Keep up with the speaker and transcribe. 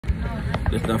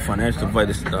It's not financial advice.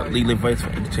 It's legal advice for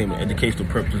entertainment, educational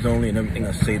purposes only, and everything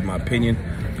I say is my opinion.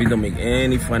 Please don't make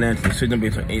any financial decision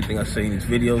based on anything I say in these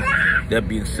videos. That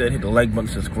being said, hit the like button,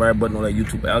 subscribe button, all that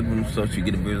YouTube algorithm stuff so you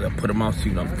get the videos I put them out, so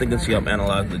you know I'm thinking, see how I'm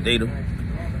analyzing the data.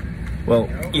 Well,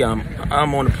 yeah,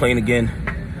 I'm on the plane again,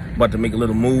 about to make a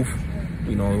little move.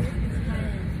 You know,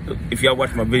 if y'all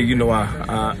watch my video, you know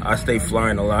I stay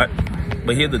flying a lot.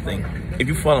 But here's the thing: if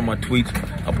you follow my tweets,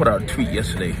 I put out a tweet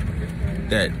yesterday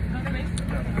that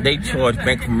they charged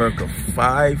Bank of America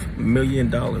 $5 million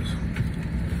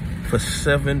for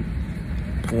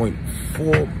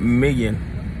 7.4 million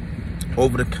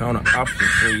over-the-counter option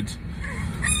trades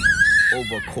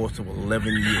over a course of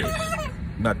 11 years.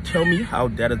 Now tell me how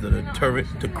that is a deterrent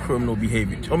to criminal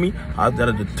behavior. Tell me how that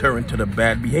is a deterrent to the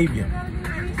bad behavior.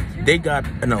 They got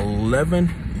an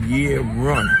 11-year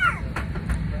run,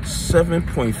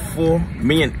 7.4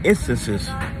 million instances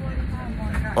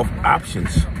of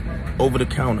options over the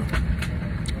counter,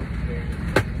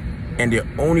 and their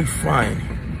only fine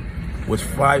was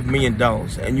 $5 million.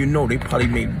 And you know they probably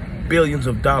made billions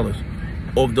of dollars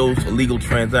of those illegal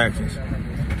transactions.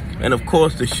 And of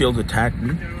course the shills attacked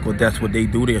me, because that's what they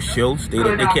do. They're shills. They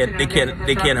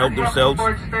can't help themselves.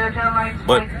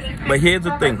 But here's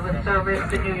the thing.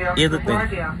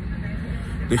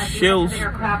 The shills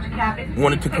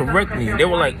wanted to correct me. They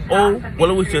were like, oh,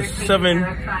 well, it was just 7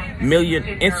 million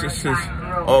instances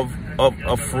of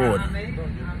fraud.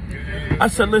 I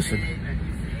said, listen,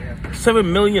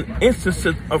 7 million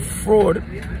instances of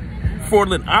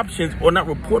fraudulent options, or not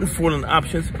reporting fraudulent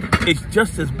options, is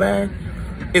just as bad.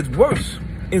 It's worse.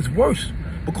 It's worse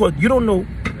because you don't know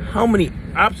how many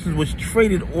options was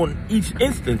traded on each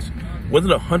instance. Was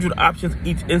it 100 options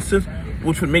each instance,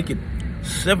 which would make it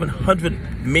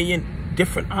 700 million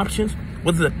different options?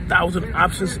 Was it 1,000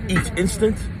 options each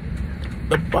instance?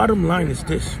 The bottom line is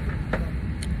this: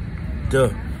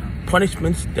 the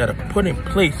punishments that are put in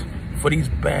place for these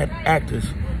bad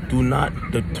actors do not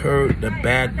deter the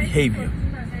bad behavior.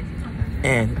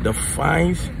 And the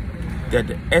fines that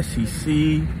the SEC,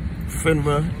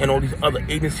 FINRA, and all these other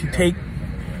agencies take,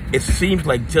 it seems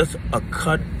like just a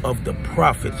cut of the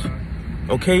profits,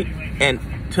 okay? And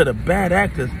to the bad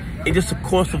actors, it's just a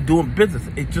cost of doing business.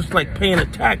 It's just like paying a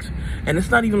tax. And it's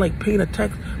not even like paying a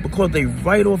tax, because they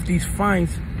write off these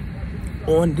fines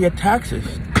on their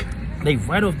taxes. They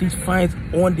write off these fines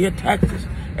on their taxes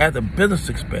as a business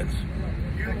expense.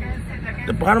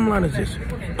 The bottom line is this: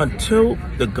 until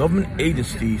the government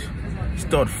agencies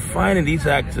start fining these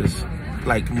actors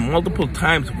like multiple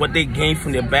times what they gain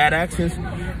from their bad actions,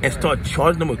 and start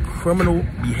charging them with criminal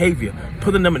behavior,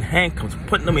 putting them in handcuffs,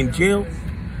 putting them in jail,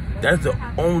 that's the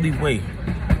only way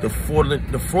the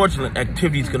fraudulent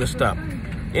activity is going to stop.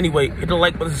 Anyway, hit the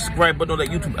like button, subscribe button, on that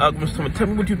YouTube algorithm. Tell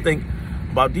me what you think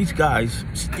about these guys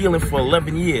stealing for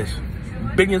 11 years,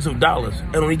 billions of dollars,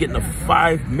 and only getting a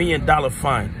 $5 million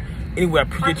fine. Anyway, I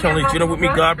appreciate y'all. You know with me.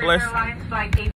 God bless.